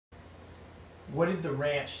What did the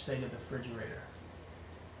ranch say to the refrigerator?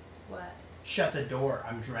 What? Shut the door,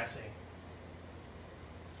 I'm dressing.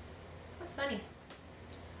 That's funny.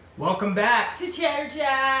 Welcome back to Cheddar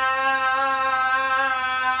Jack!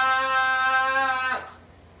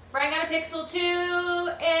 Brian got a Pixel 2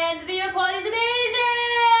 and the video quality is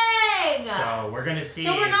amazing! So we're gonna see.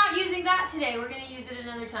 So we're not using that today. We're gonna use it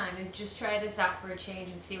another time and just try this out for a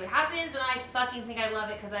change and see what happens. And I fucking think I love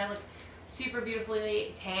it because I look super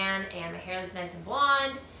beautifully tan and my hair looks nice and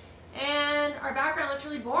blonde. And our background looks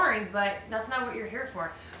really boring, but that's not what you're here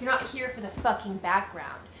for. You're not here for the fucking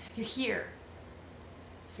background. You're here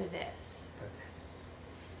for this. For this.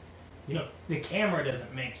 You know, the camera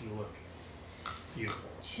doesn't make you look beautiful.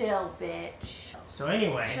 Chill, bitch. So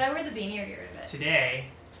anyway. Should I wear the beanie or get rid of it? Today.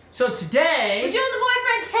 We're doing the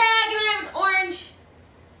boyfriend tag and I have an orange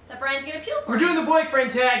that Brian's gonna peel for me. We're doing the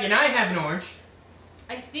boyfriend tag and I have an orange.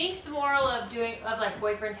 I think the moral of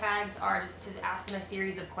boyfriend tags are just to ask them a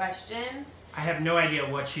series of questions. I have no idea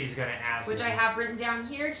what she's gonna ask Which me. I have written down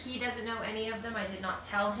here. He doesn't know any of them. I did not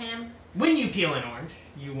tell him. When you peel an orange,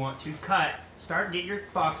 you want to get your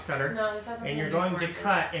box cutter. No, this has nothing and you're to do with going to oranges.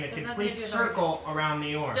 cut in a complete circle around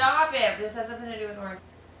the orange. Stop it! This has nothing to do with orange.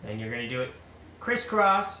 Then you're going to do it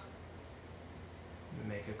crisscross.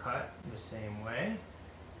 Make a cut the same way.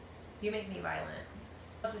 You make me violent.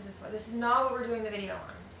 This is not what we're doing the video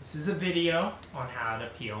on. This is a video on how to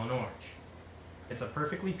peel an orange. It's a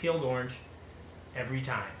perfectly peeled orange every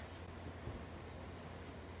time.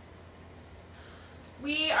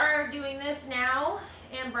 We are doing this now,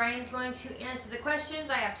 and Brian's going to answer the questions.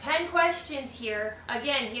 I have 10 questions here.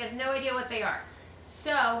 Again, he has no idea what they are.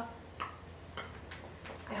 So,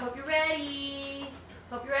 I hope you're ready.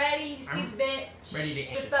 Hope you're ready, you stupid bitch. Ready to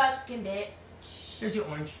answer you fucking bitch. Here's your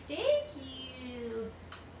orange. Thank you.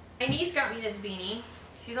 My niece got me this beanie.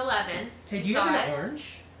 She's 11. Hey, do you have an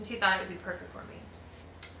orange? And she thought it would be perfect for me.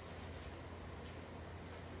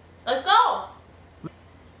 Let's go!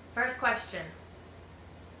 First question.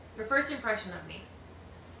 Your first impression of me.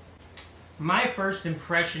 My first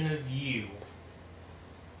impression of you.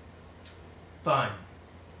 Fun.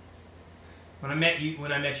 When I met you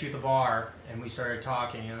at the bar and we started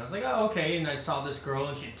talking and I was like, oh, okay, and I saw this girl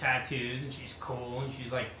and she had tattoos and she's cool and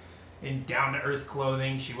she's like in down-to-earth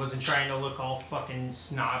clothing. She wasn't trying to look all fucking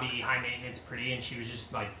snobby, high-maintenance pretty, and she was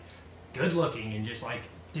just like good-looking and just like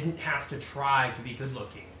didn't have to try to be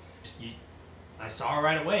good-looking. I saw her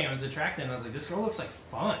right away and I was attracted and I was like, this girl looks like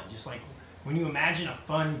fun. Just like when you imagine a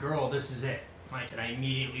fun girl, this is it. Like, and I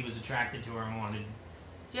immediately was attracted to her and wanted.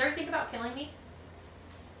 Did you ever think about killing me?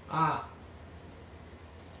 I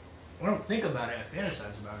don't think about it, I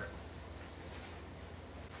fantasize about it.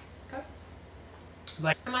 Okay.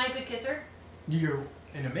 Like, am I a good kisser? You're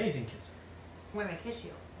an amazing kisser. When I kiss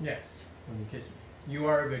you? Yes, when you kiss me. You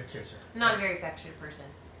are a good kisser. I'm not a very affectionate person.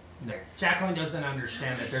 No. Jacqueline doesn't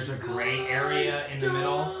understand that there's a gray area in the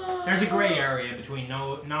middle. There's a gray area between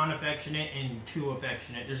non-affectionate and too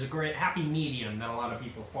affectionate. There's a great happy medium that a lot of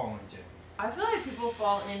people fall into. I feel like people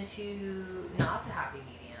fall into not the happy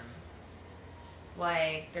medium.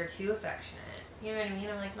 Like, they're too affectionate. You know what I mean?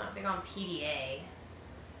 I'm like not big on PDA.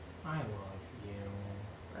 I love you.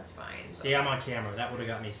 That's fine. See, I'm on camera. That would have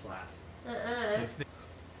got me slapped.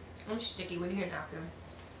 I'm sticky. We need a napkin.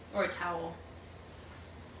 Or a towel.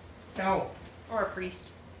 Towel. Or a priest.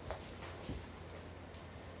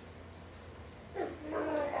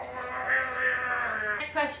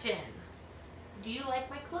 Next question. Do you like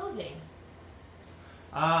my clothing?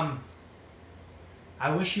 I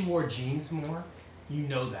wish you wore jeans more. You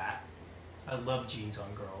know that. I love jeans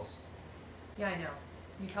on girls. Yeah, I know.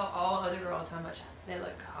 You tell all other girls how much they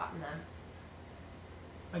look hot in them.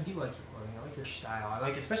 I do like your clothing. I like your style. I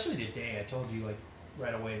like, especially today, I told you like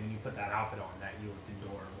right away when you put that outfit on that you looked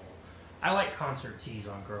adorable. I like concert tees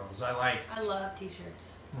on girls. I love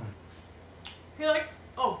t-shirts. He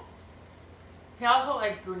also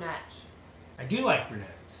likes brunettes. I do like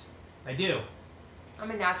brunettes. I do.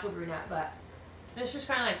 I'm a natural brunette, but this just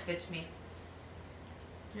kind of like fits me.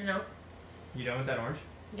 You know? You done with that orange?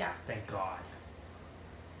 Yeah. Thank God.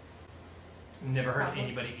 Never heard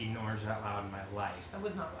anybody eat an orange that loud in my life. That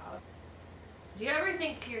was not loud. Do you ever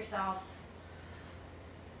think to yourself,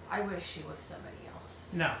 I wish she was somebody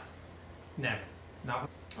else? No. Never. Not.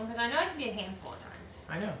 Because I know I can be a handful at times.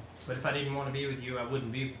 I know. But if I didn't want to be with you, I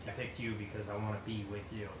wouldn't be. I picked you because I want to be with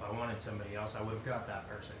you. If I wanted somebody else, I would have got that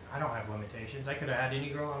person. I don't have limitations. I could have had any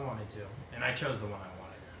girl I wanted to. And I chose the one I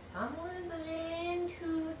wanted. Someone's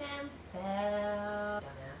into themselves.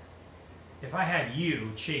 Dumbass. If I had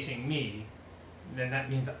you chasing me, then that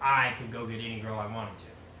means I could go get any girl I wanted to.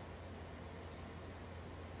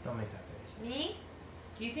 Don't make that face. Me?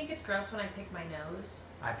 Do you think it's gross when I pick my nose?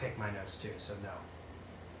 I pick my nose too, so no.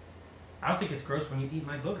 I don't think it's gross when you eat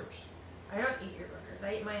my boogers. I don't eat your boogers.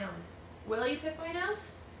 I eat my own. Will you pick my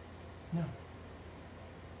nose? No.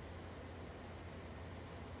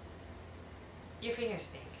 Your fingers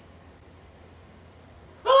stink.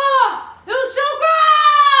 Oh! It was so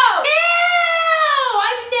gross! Ew!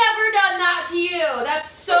 I've never done that to you. That's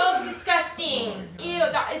so disgusting. Ew,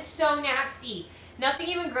 that is so nasty. Nothing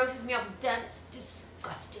even grosses me out. That's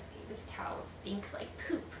disgusting. This towel stinks like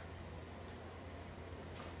poop.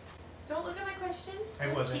 Don't look at my questions. I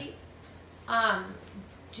wasn't. Cheat.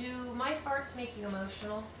 Do my farts make you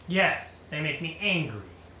emotional? Yes, they make me angry.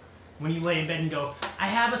 When you lay in bed and go, I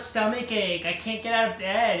have a stomach ache, I can't get out of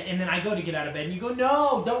bed. And then I go to get out of bed and you go,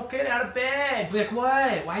 no, don't get out of bed. Be like,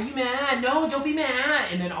 what? Why are you mad? No, don't be mad.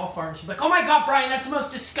 And then I'll fart and she'll be like, oh my God, Brian, that's the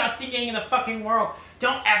most disgusting thing in the fucking world.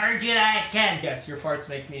 Don't ever do that again. Yes, your farts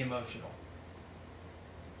make me emotional.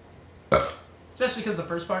 Especially because the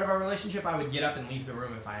first part of our relationship, I would get up and leave the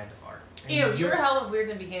room if I had to fart. And Ew, you were hella weird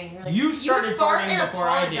in the beginning. You're like, you started farting before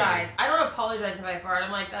I did. I don't apologize if I fart.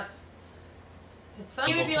 I'm like, it's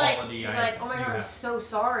funny. You would be like, oh my God, I'm so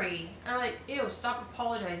sorry. And I'm like, ew, stop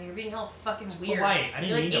apologizing. You're being hella fucking weird. Polite. I didn't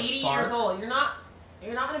You're mean like to 80 fart. years old. You're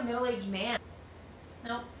not a middle-aged man.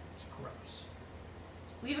 Nope. It's gross.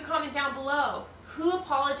 Leave a comment down below. Who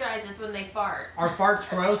apologizes when they fart? Are farts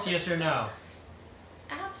gross, yes or no?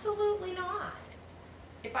 Absolutely not.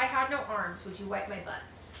 If I had no arms, would you wipe my butt?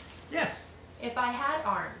 Yes. If I had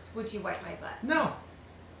arms, would you wipe my butt? No.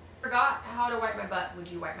 Forgot how to wipe my butt, would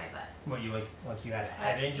you wipe my butt? What, you like you had a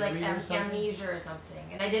head injury like or something? amnesia or something,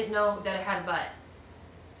 and I didn't know that I had a butt.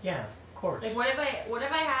 Yeah, of course. Like what if I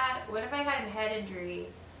had a head injury,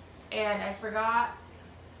 and I forgot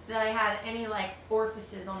that I had any like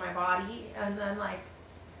orifices on my body, and then like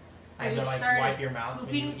I just started wipe your mouth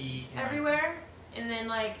pooping when you eat everywhere, and then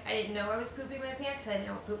like I didn't know I was pooping my pants because I didn't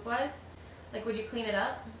know what poop was. Like, would you clean it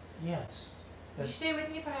up? Yes. Would you stay with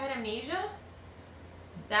me if I had amnesia?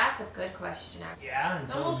 That's a good question. Actually. Yeah.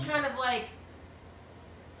 It's almost kind of like,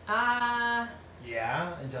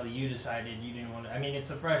 yeah, until you decided you didn't want to. I mean,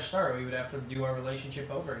 it's a fresh start. We would have to do our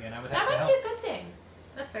relationship over again. I would have to help. That might be a good thing.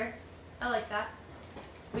 That's fair. I like that.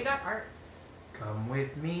 We got art. Come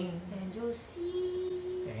with me. And you'll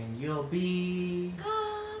see. And you'll be.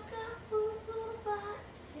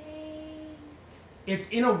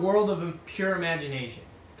 It's in a world of pure imagination.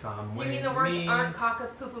 Come with me. You mean the words aren't caca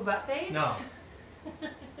poo poo butt face? No.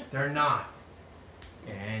 They're not.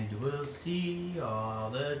 And we'll see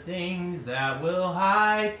all the things that will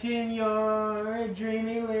heighten your dream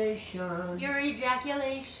elation. Your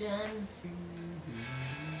ejaculation.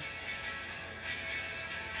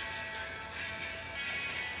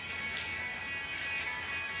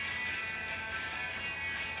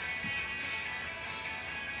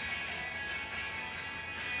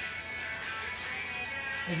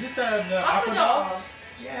 Is this the Aqua Dolls?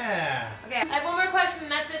 Yeah. Okay, I have one more question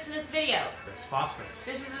and that's it for this video. It's phosphorus.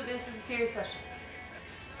 This is a serious question.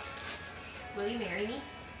 Will you marry me?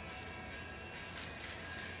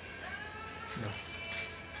 No.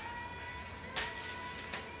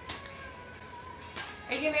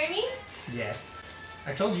 Are you gonna marry me? Yes.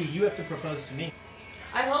 I told you, you have to propose to me.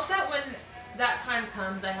 I hope that when that time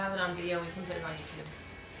comes, I have it on video and we can put it on YouTube.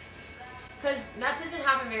 Because that doesn't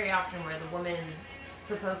happen very often where the woman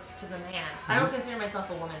proposes to the man. I don't consider myself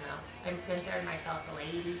a woman though. I consider myself a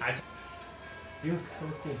lady. You have so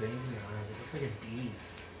cool veins in your eyes. It looks like a D.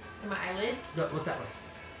 In my eyelids? Look that way.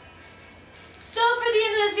 So for the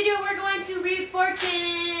end of this video, we're going to read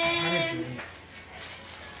fortunes.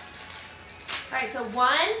 Alright, so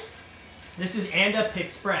 1. This is Anda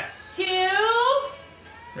Express. 2.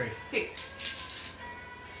 3. Peace.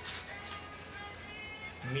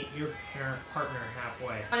 Meet your partner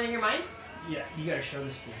halfway. Want to hear mine? Yeah, you gotta show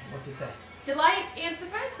this to me. What's it say? Delight and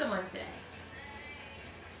surprise someone today.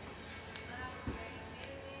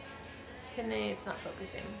 It's not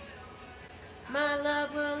focusing. My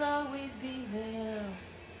love will always be real.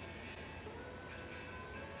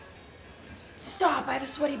 Stop, I have a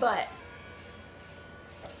sweaty butt.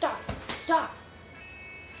 Stop.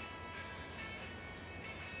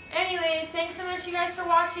 Anyways, thanks so much you guys for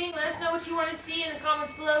watching. Let us know what you want to see in the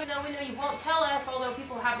comments below. We know you won't tell us, although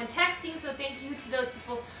people have been texting, so thank you to those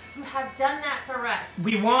people who have done that for us.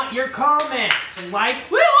 We want your comments,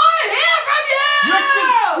 likes. We want to hear from you! Your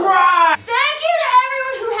subscribe! Thank you to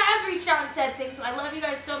everyone who has reached out and said things. I love you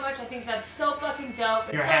guys so much. I think that's so fucking dope.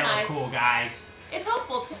 It's You're so hella nice. cool, guys. It's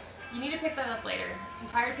helpful too. You need to pick that up later. I'm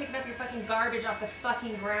tired of picking up your fucking garbage off the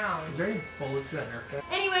fucking ground. Is there any bullets to that Nerf gun?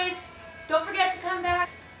 Anyways, don't forget to come back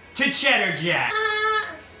To Cheddar Jack.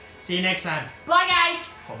 See you next time. Bye,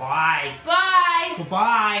 guys. Bye-bye. Bye.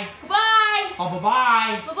 Goodbye. Goodbye. Oh,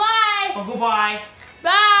 bye-bye. Bye-bye. Oh, goodbye.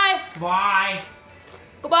 Bye. Bye.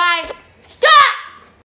 Goodbye.